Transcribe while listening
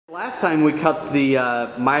Last time we cut the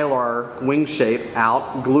Mylar wing shape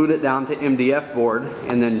out, glued it down to MDF board,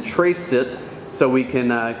 and then traced it so we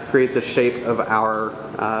can create the shape of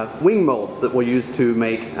our wing molds that we'll use to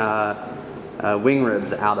make wing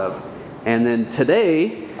ribs out of. And then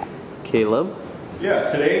today, Caleb? Yeah,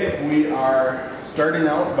 today we are starting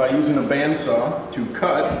out by using a bandsaw to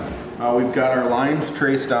cut. We've got our lines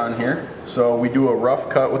traced on here. So we do a rough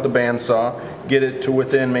cut with the bandsaw, get it to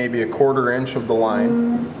within maybe a 1/4 inch of the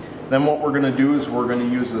line. Then what we're going to do is we're going to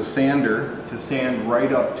use a sander to sand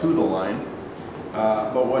right up to the line.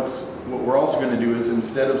 But what we're also going to do is,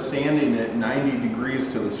 instead of sanding it 90 degrees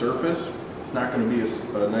to the surface, it's not going to be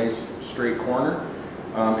a nice straight corner.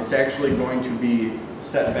 It's actually going to be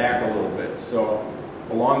set back a little bit. So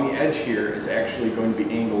along the edge here, it's actually going to be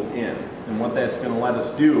angled in. And what that's going to let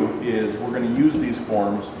us do is we're going to use these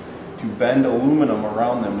forms to bend aluminum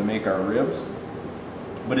around them to make our ribs.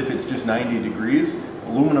 But if it's just 90 degrees,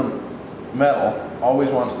 aluminum metal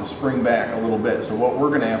always wants to spring back a little bit. So what we're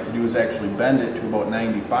going to have to do is actually bend it to about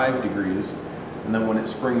 95 degrees. And then when it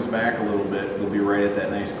springs back a little bit, it'll be right at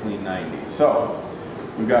that nice clean 90. So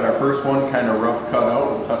we've got our first one kind of rough cut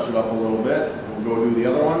out. We'll touch it up a little bit. We'll go do the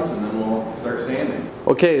other ones and then we'll start sanding.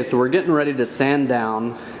 Okay, so we're getting ready to sand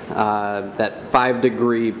down that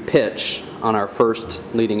 5-degree pitch on our first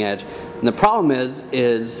leading edge. And the problem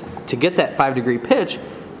is to get that 5-degree pitch,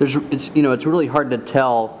 it's really hard to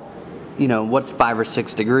tell, what's 5 or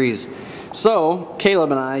 6 degrees. So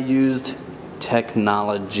Caleb and I used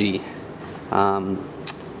technology.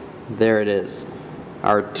 There it is.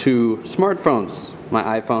 Our two smartphones,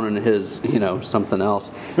 my iPhone and his, something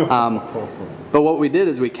else. But what we did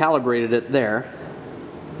is we calibrated it there,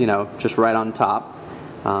 just right on top.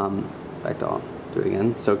 In fact, I'll do it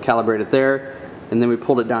again. So calibrate it there, and then we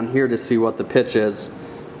pulled it down here to see what the pitch is.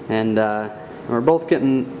 And we're both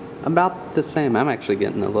getting about the same. I'm actually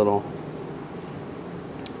getting a little...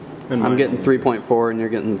 I'm getting 3.4 and you're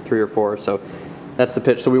getting 3 or 4, so that's the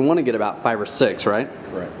pitch. So we want to get about 5 or 6, right?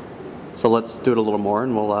 Right. So let's do it a little more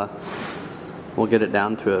and we'll get it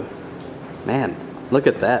down to a... Man, look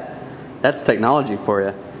at that. That's technology for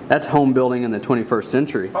you. That's home building in the 21st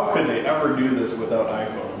century. How could they ever do this without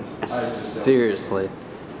iPhones? Seriously.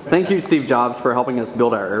 Thank you, Steve Jobs, for helping us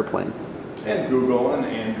build our airplane. And Google and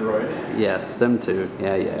Android. Yes, them too.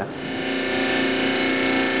 Yeah.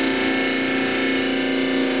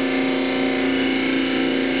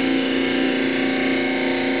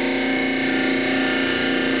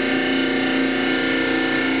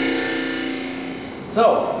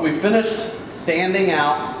 So we finished sanding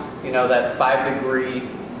out, that 5-degree,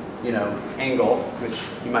 angle, which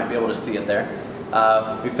you might be able to see it there.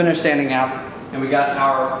 We finished sanding out, and we got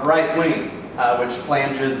our right wing, which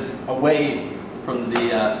flanges away from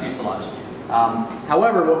the fuselage.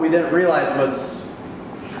 However, what we didn't realize was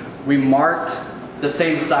we marked the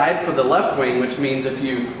same side for the left wing, which means if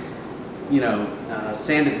you,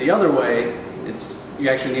 sand it the other way, you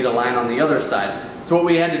actually need a line on the other side. So what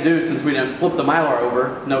we had to do, since we didn't flip the Mylar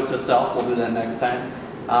over, note to self, we'll do that next time,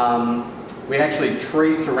 we actually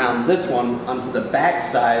traced around this one onto the back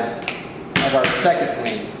side of our second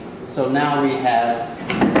wing. So now we have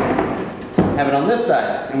it on this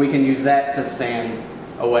side, and we can use that to sand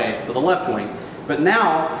away for the left wing. But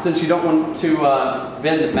now, since you don't want to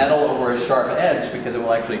bend metal over a sharp edge because it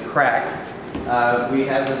will actually crack, we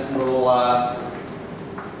have this little, what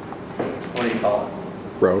do you call it?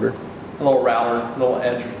 Router. A little router, little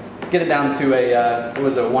edge. Get it down to a, what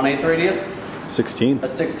was it, 1/8 radius? 16th. A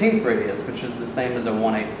 16th radius, which is the same as a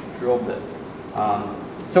 1/8 drill bit.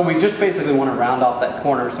 So we just basically want to round off that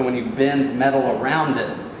corner, so when you bend metal around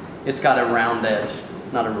it, it's got a round edge,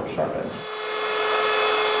 not a real sharp edge.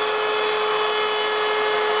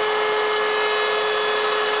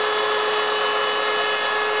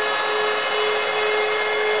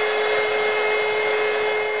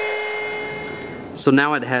 So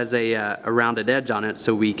now it has a rounded edge on it,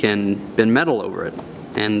 so we can bend metal over it,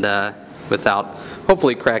 and without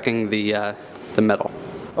hopefully cracking the metal.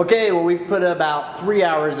 Okay, well, we've put about 3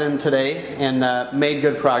 hours in today and made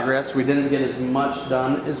good progress. We didn't get as much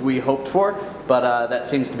done as we hoped for, but that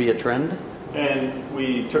seems to be a trend. And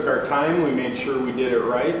we took our time, we made sure we did it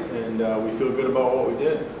right, and we feel good about what we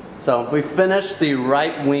did. So we finished the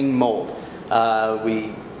right wing mold.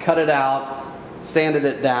 We cut it out, sanded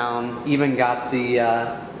it down, even got the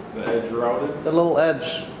edge routed. The little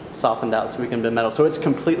edge softened out so we can bend metal. So it's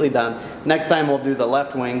completely done. Next time we'll do the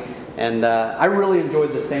left wing, and I really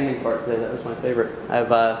enjoyed the sanding part today. That was my favorite. I've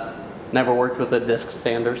never worked with a disc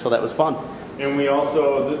sander, so that was fun. And we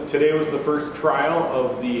also, today was the first trial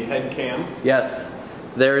of the head cam. Yes,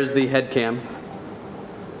 there is the head cam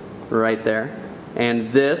right there.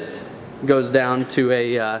 and this goes down to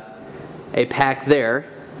a pack there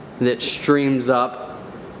that streams up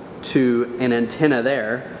to an antenna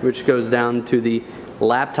there, which goes down to the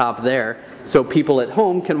laptop there, so people at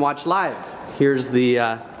home can watch live. Here's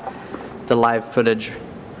the live footage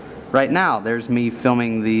right now. There's me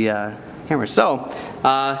filming the camera. So,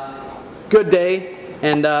 good day,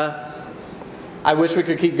 and I wish we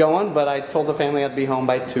could keep going, but I told the family I'd be home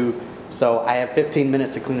by 2, so I have 15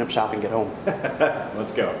 minutes to clean up shop and get home.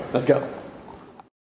 Let's go. Let's go.